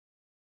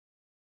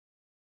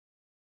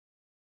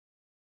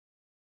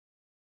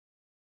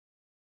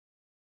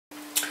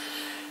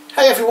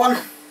Hey everyone,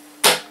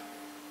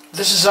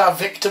 this is our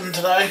victim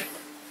today.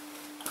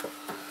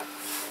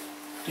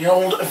 The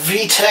old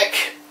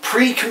Vtech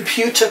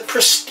pre-computer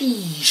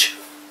Prestige.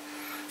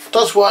 It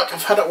does work,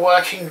 I've had it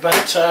working, but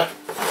it's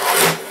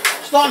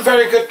not in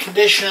very good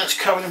condition. It's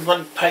covered in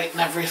bloody paint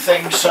and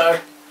everything, so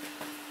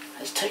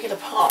let's take it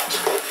apart.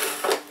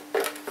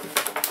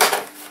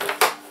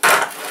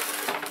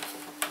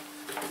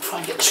 Try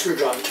and get the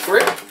screwdriver to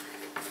grip.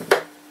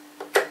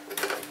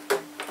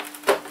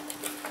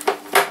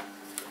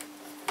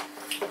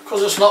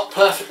 Because it's not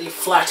perfectly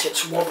flat,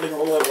 it's wobbling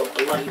all over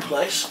the bloody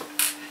place.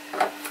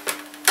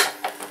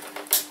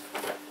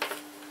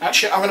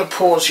 Actually, I'm going to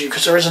pause you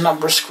because there is a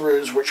number of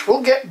screws which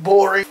will get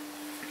boring.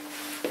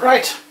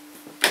 Right.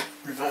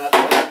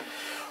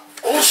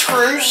 All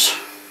screws,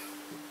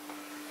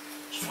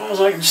 as far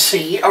as I can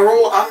see, are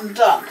all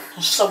undone.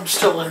 There's some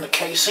still in the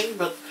casing,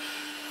 but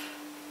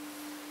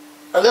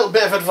a little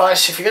bit of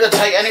advice: if you're going to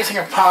take anything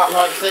apart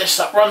like this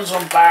that runs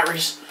on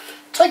batteries,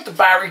 take the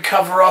battery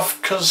cover off,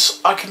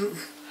 because I can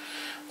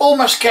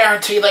almost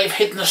guarantee they've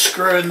hidden a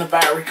screw in the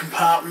battery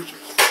compartment.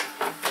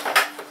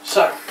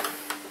 So,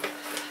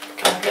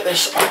 can I get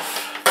this off?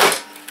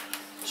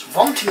 It's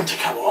wanting to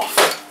come off.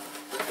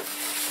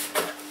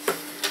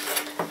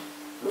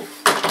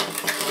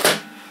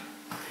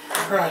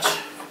 Right.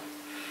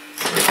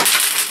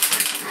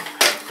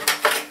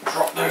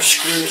 Drop those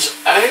screws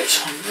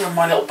out. I'm doing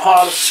my little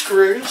pile of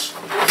screws.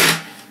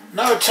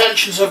 No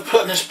intentions of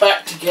putting this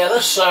back together,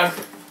 so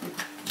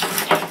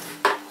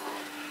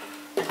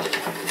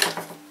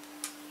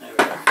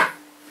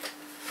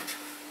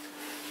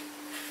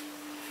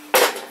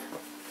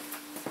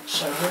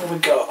so what have we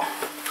got?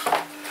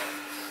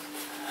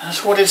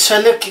 That's what it's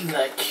looking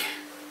like.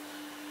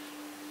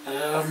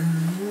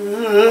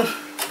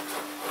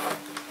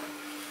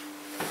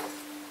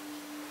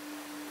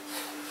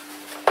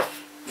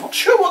 Not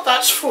sure what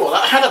that's for.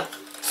 That had a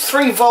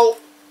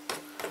 3-volt,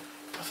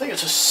 I think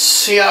it's a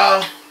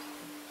CR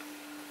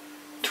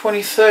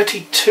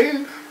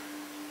 2032.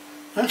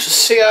 No, it's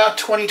a CR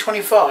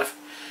 2025.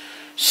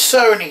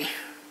 Sony.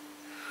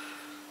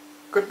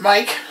 Good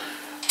make.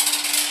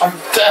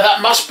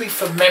 That must be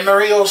for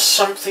memory or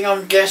something,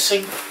 I'm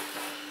guessing.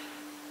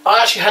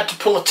 I actually had to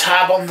pull a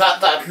tab on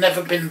that had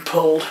never been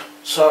pulled,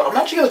 so I'm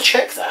actually going to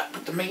check that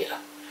with the meter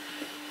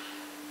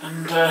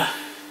and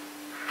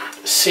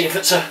see if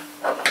it's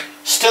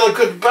still a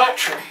good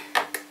battery.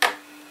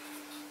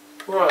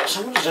 Right, so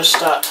I'm going to just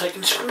start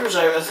taking screws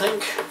out, I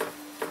think.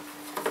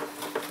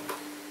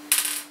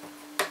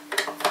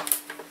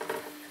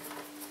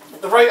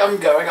 At the rate I'm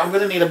going, I'm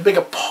going to need a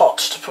bigger pot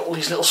to put all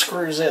these little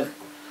screws in.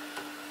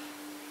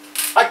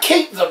 I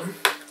keep them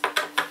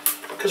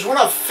because when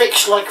I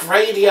fix like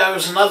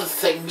radios and other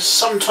things,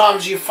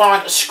 sometimes you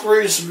find a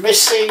screw's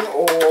missing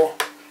or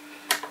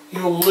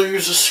you'll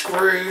lose a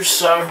screw,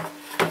 so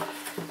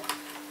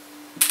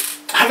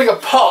having a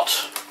pot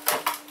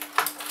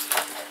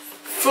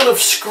full of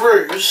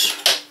screws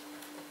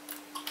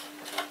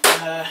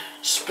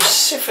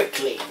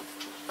specifically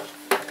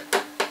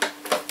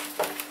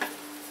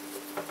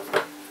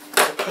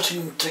for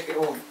putting,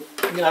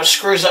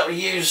 screws that were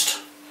used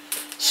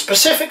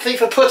specifically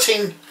for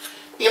putting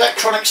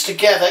electronics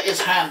together is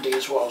handy,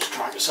 is what I was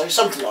trying to say,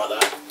 something like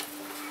that.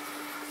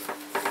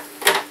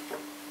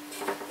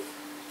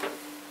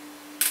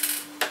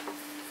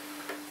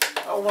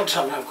 Oh, one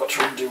time I've got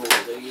to undo all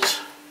of these.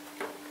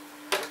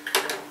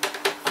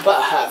 I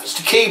better have. It's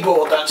the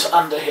keyboard that's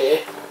under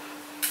here.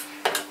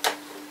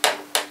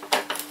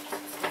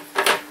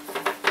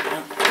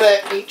 I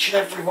bet each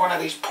and every one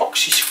of these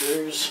epoxy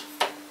screws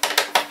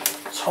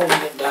is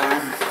holding it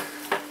down.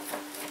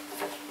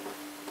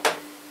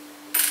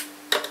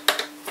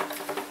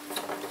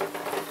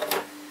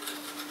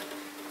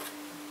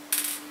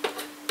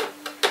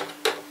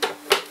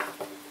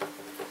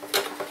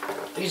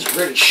 These are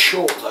really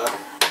short though.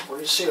 What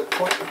do you see the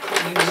point of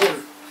putting these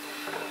in?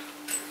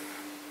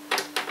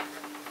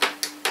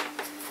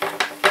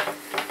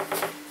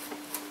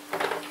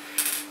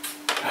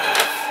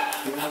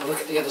 Let me have a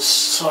look at the other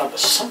side.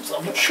 There's something,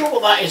 I'm not sure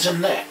what that is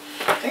in there.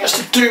 I think it's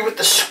to do with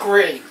the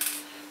screen.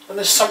 And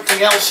there's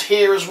something else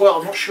here as well.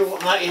 I'm not sure what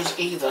that is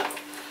either.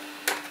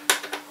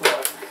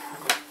 Right,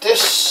 I've got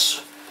this,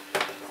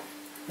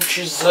 which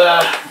is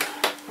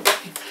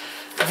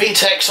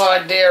Vtech's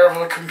idea of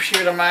a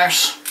computer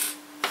mouse.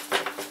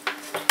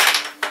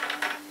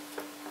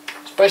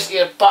 Basically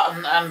a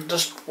button and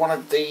just one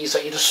of these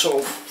that you just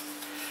sort of,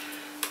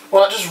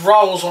 well, it just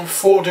rolls on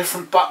 4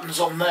 different buttons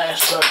on there,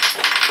 so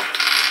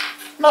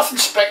nothing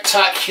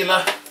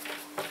spectacular.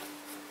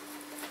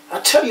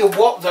 I tell you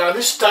what though, in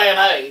this day and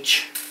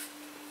age,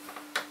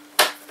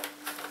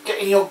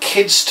 getting your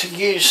kids to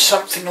use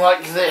something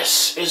like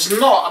this is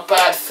not a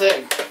bad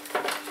thing.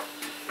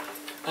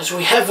 As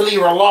we heavily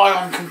rely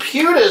on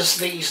computers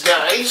these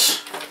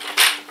days,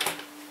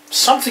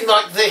 something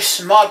like this,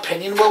 in my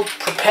opinion, will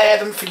prepare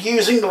them for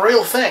using the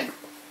real thing.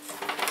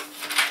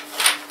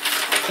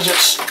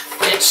 Because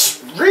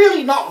it's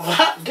really not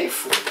that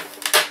different.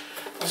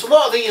 There's a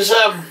lot of these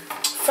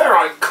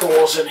ferrite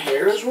cores in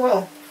here as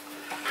well.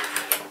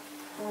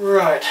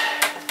 Right.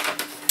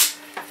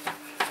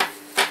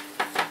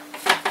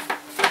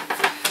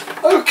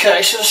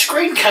 Okay, so the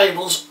screen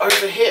cable's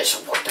over here, so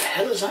what the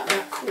hell is that in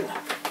that corner?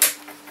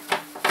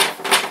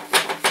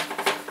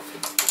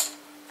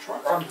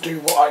 Try and do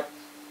what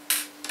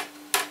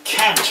I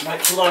can to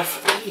make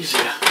life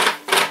easier.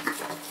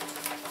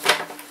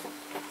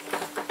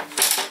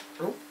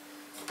 Oh,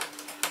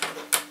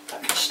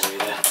 that can stay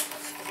there.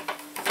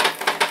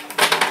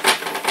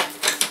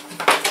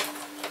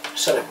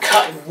 Instead of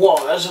cutting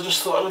wires, I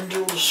just thought I'd undo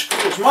all the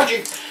screws. Mind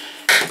you,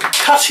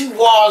 cutting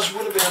wires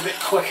would have been a bit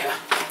quicker.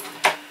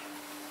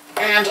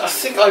 And I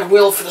think I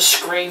will for the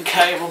screen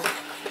cable.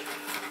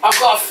 I've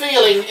got a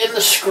feeling in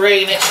the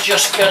screen it's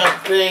just going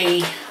to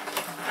be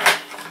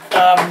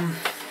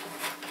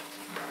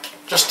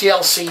just the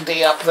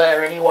LCD up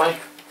there anyway.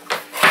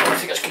 I don't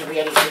think it's going to be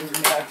anything,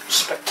 you know,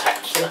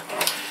 spectacular.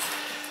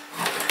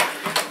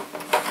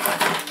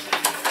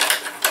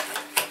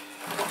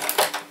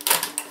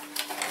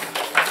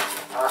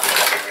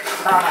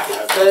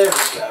 There we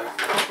go.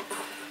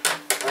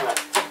 Right.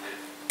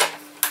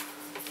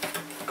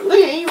 I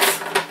believe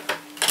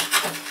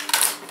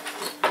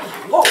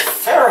there's a lot of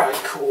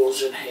ferrite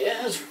cores in here.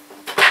 There's a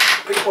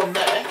big one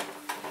there.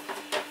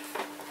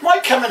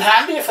 Might come in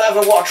handy if I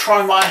ever want to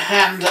try my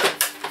hand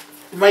at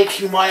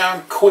making my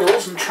own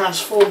coils and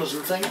transformers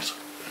and things.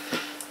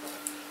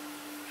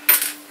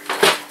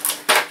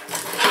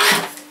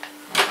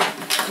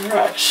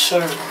 Right, so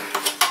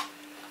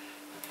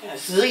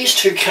yes, these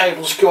two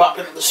cables go up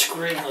into the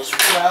screen as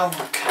well.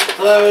 Okay,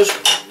 those.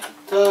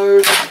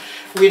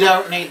 We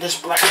don't need this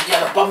black and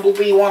yellow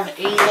bumblebee one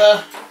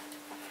either.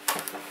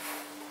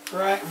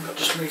 Right, I'll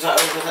just move that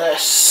over there.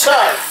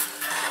 So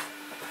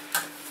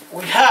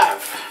we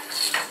have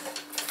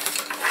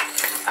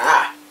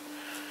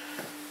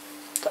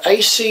the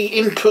AC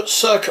input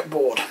circuit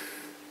board,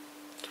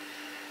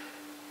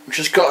 which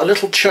has got a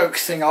little choke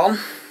thing on.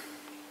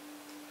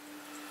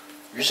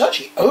 It's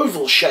actually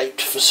oval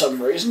shaped for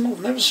some reason.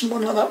 I've never seen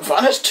one like that before.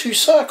 And it's two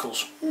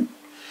circles.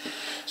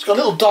 It's got a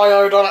little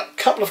diode on it, a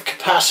couple of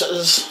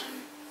capacitors,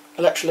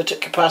 electrolytic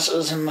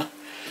capacitors in the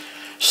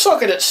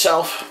socket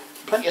itself.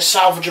 Plenty of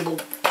salvageable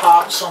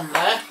parts on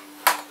there.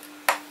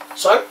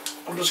 So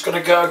I'm just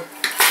going to go.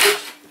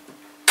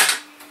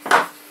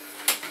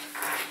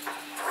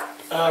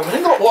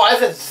 We've got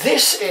whatever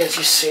this is,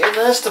 you see.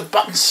 There's the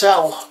button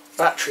cell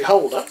battery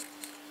holder,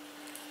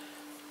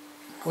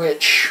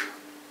 which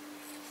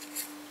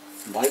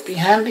might be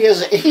handy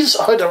as it is,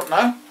 I don't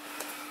know.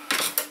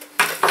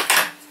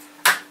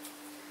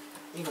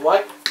 Either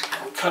way,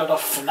 I'll cut it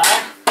off for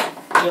now,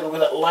 deal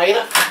with it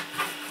later.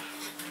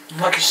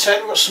 Like I said,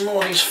 we've got some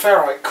more of these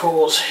ferrite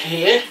cores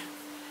here.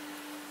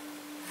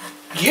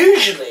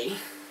 Usually,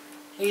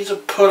 these are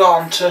put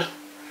on to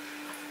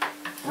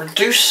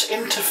reduce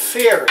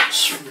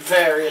interference from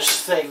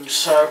various things,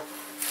 so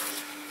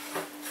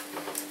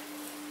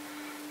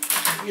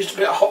I've used a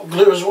bit of hot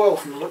glue as well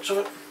from the looks of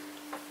it.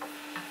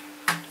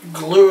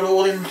 Glue it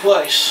all in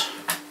place.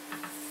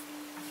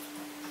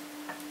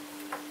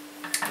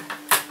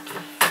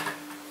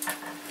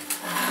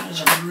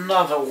 There's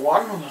another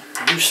one with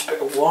a loose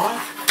bit of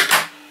wire.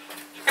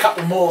 A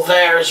couple more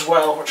there as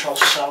well, which I'll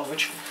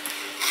salvage.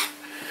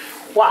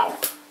 Wow.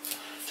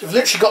 So we've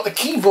literally got the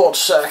keyboard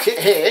circuit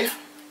here.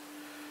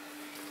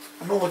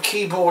 And all the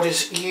keyboard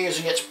is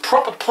using its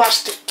proper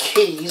plastic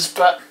keys,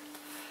 but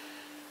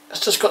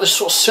it's just got this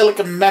sort of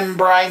silicon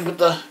membrane with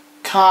the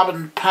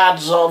carbon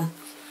pads on,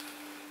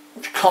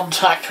 which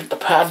contact with the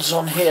pads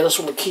on here. That's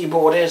all the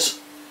keyboard is.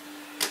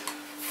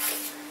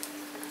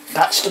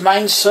 That's the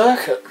main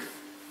circuit.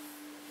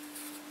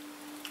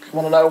 If you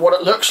want to know what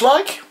it looks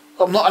like,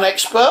 I'm not an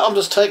expert, I'm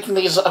just taking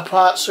these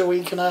apart so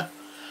we can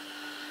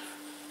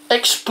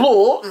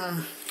explore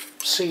and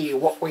see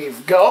what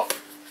we've got.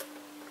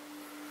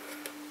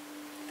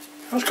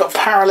 It's got a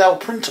parallel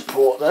printer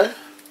port there.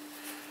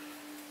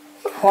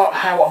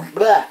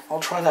 I'll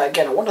try that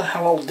again. I wonder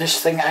how old this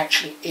thing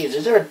actually is.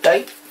 Is there a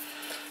date?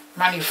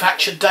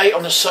 Manufacture date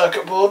on the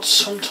circuit boards?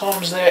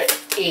 Sometimes there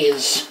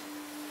is.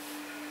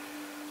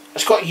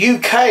 It's got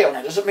UK on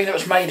it. Does it mean it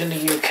was made in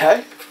the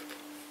UK?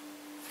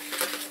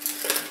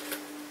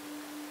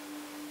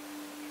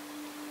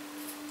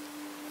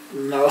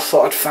 No, I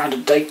thought I'd found a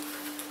date.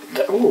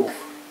 Ooh.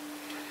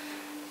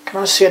 Can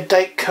I see a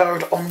date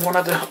code on one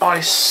of the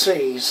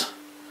ICs?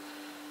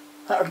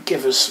 That would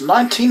give us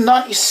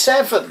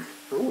 1997.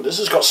 Ooh, this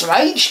has got some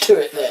age to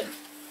it then.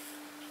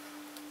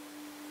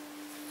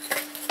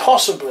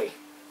 Possibly.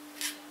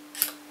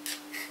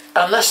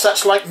 Unless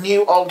that's like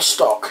new old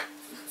stock.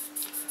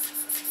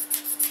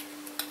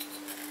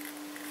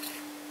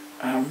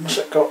 What's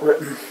it got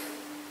written?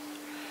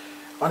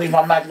 I need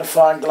my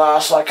magnifying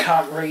glass, I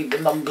can't read the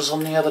numbers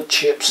on the other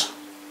chips.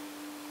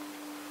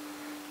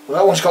 Well,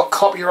 that one's got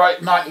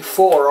copyright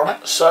 94 on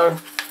it, so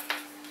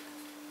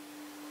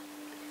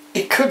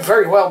it could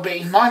very well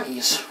be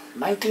 90s,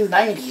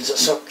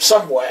 1990s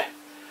somewhere.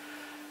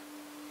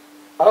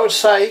 I would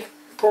say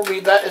probably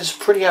that is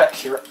pretty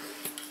accurate.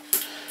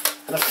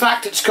 And the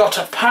fact it's got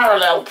a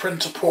parallel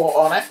printer port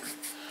on it,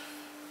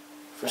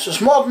 If this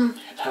was modern,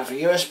 it'd have a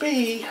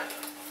USB.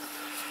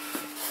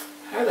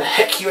 How the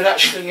heck you would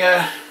actually, you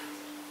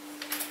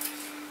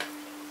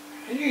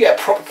get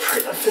a proper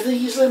printer for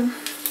these then?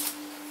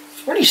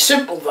 Really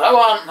simple though,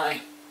 aren't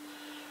they?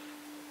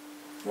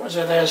 What is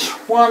it? There's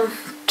 1,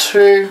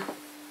 2,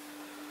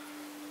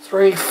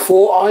 3,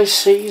 4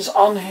 ICs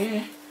on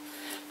here.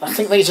 I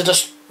think these are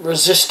just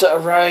resistor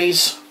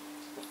arrays.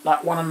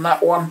 That one and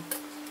that one.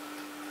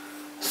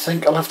 I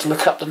think I'll have to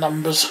look up the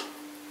numbers.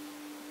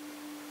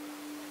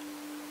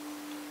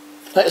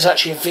 That is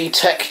actually a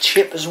Vtech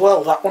chip as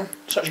well, that one.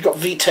 It's actually got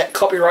Vtech,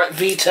 copyright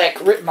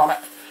Vtech written on it.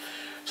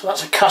 So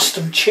that's a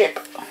custom chip.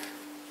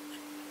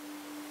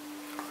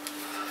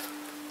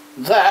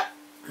 That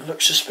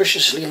looks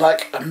suspiciously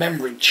like a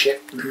memory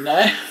chip in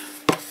there.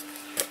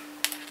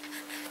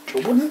 I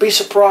wouldn't be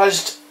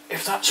surprised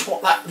if that's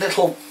what that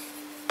little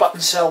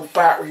button cell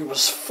battery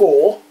was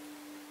for.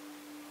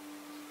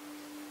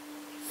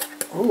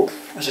 Ooh,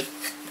 there's a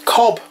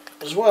cob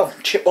as well,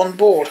 chip on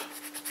board,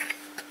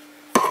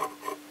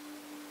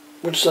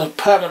 which is a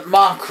permanent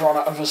marker on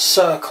it of a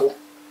circle.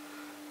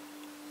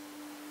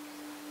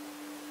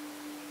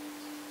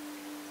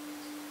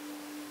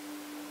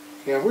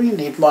 Yeah, I really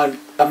need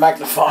a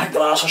magnifying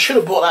glass. I should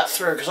have brought that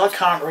through because I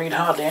can't read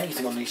hardly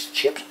anything on these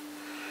chips.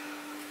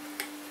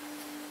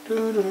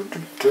 This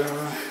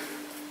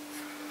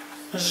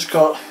has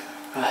got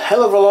a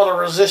hell of a lot of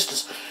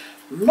resistors.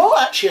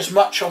 Not actually as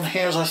much on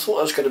here as I thought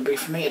it was going to be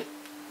for me to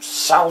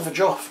salvage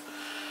off.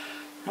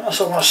 Unless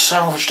I want to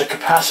salvage the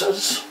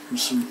capacitors and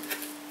some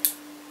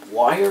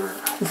wire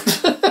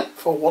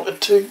if I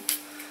wanted to.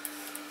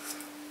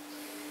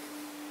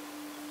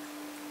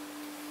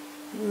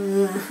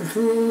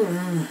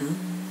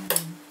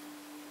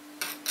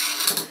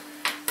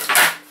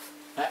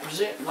 That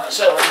was it. That's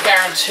a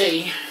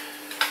guarantee.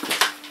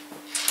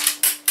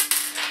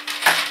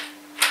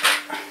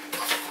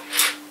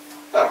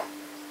 Oh.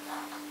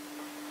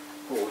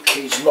 All the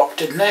keys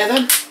locked in there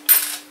then.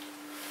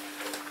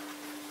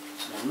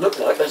 Doesn't look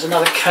like there's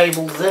another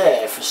cable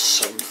there for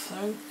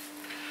something.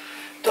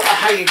 Don't know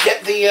how you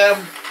get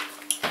the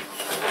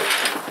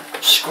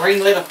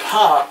screen lid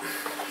apart.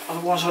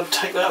 Otherwise I'd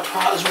take that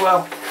apart as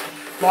well.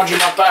 Mind you,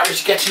 my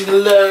battery's getting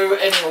low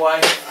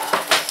anyway.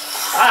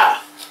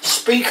 Ah,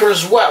 speaker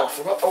as well.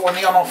 Forgot the on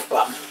the on-off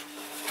button.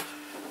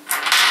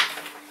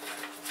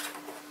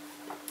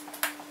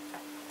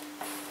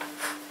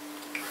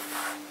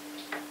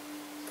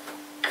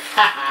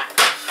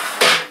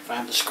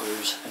 Found the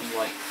screws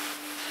anyway.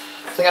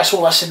 I think that's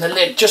all that's in the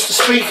lid. Just the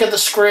speaker, the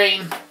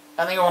screen,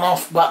 and the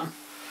on-off button.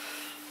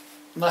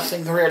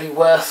 Nothing really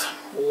worth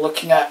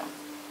looking at.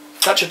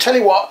 Actually, tell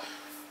you what,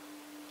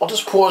 I'll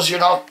just pause you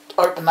and I'll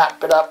open that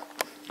bit up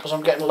because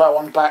I'm getting low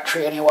on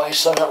battery anyway,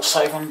 so that'll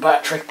save on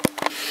battery.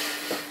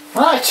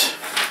 Right,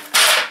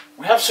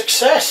 we have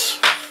success.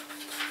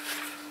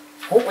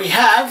 What we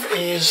have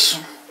is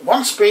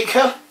one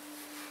speaker.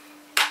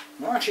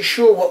 I'm not actually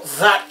sure what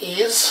that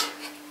is.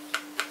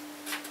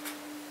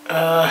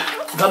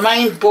 The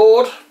main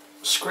board,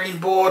 screen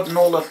board, and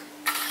all the.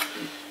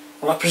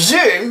 Well, I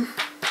presume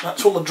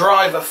that's all the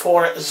driver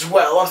for it as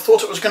well. I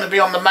thought it was going to be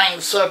on the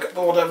main circuit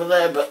board over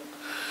there, but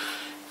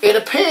it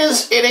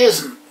appears it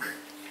isn't.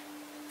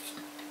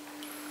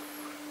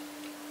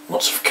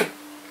 Lots of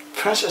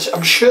capacitors.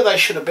 I'm sure they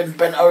should have been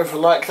bent over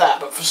like that,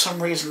 but for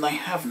some reason they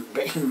haven't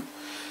been.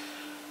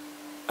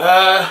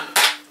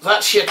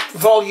 That's your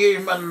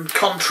volume and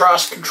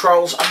contrast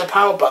controls and the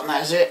power button,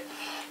 that is it.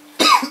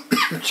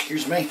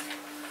 Excuse me.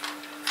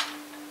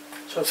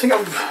 So I think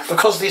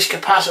because these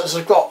capacitors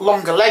have got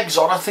longer legs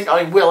on, I think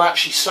I will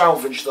actually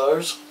salvage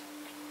those.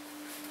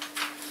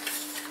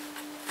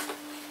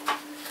 I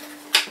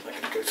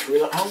can go through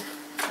that hole.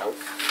 Nope.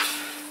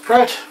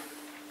 Right.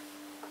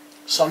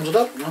 Sums it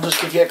up. I'll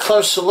just give you a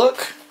closer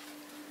look.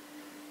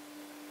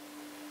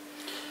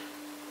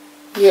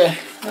 Yeah,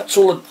 that's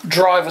all the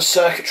driver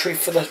circuitry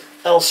for the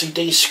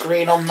LCD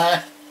screen on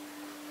there.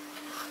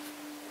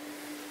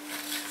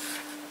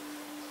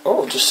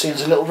 Oh, it just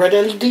seems a little red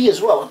LED as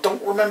well. I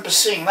don't remember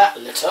seeing that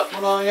lit up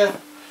when I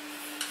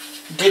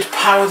did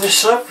power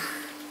this up.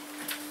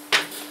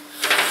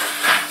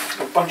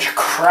 A bunch of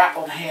crap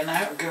on here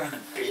now to go in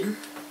a bin.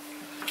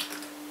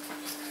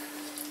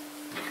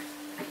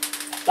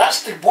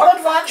 That's the one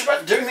advantage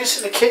about doing this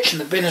in the kitchen.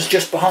 The bin is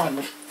just behind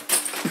me.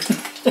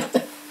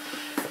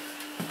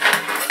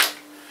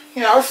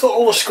 Yeah, I thought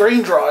all the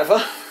screen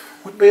driver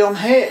would be on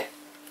here.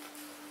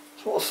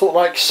 So I thought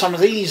like some of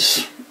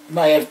these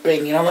may have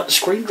been, you know, like the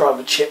screen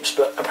driver chips,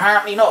 but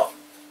apparently not.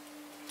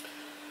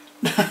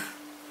 Yeah,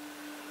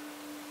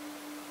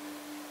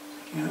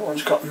 that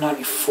one's got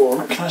 94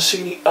 on it. Can I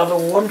see the other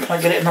one? Can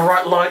I get it in the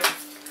right light?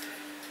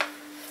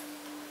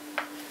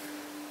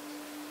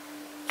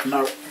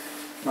 No,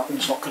 that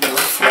one's not going to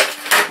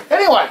reflect.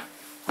 Anyway,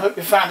 I hope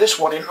you found this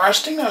one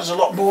interesting. There's a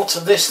lot more to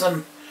this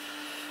than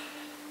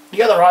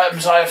the other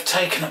items I have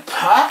taken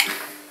apart.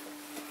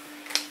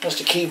 Just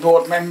a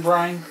keyboard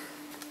membrane.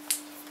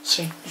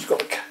 See, it's got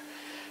the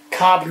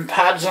carbon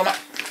pads on it.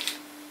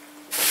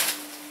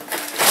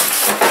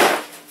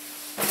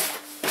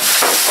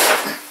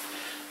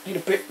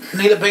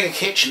 Need a bigger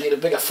kitchen, need a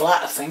bigger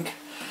flat, I think.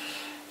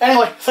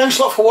 Anyway, thanks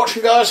a lot for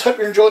watching, guys. Hope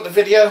you enjoyed the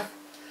video,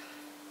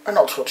 and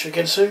I'll talk to you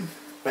again soon.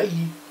 Bye.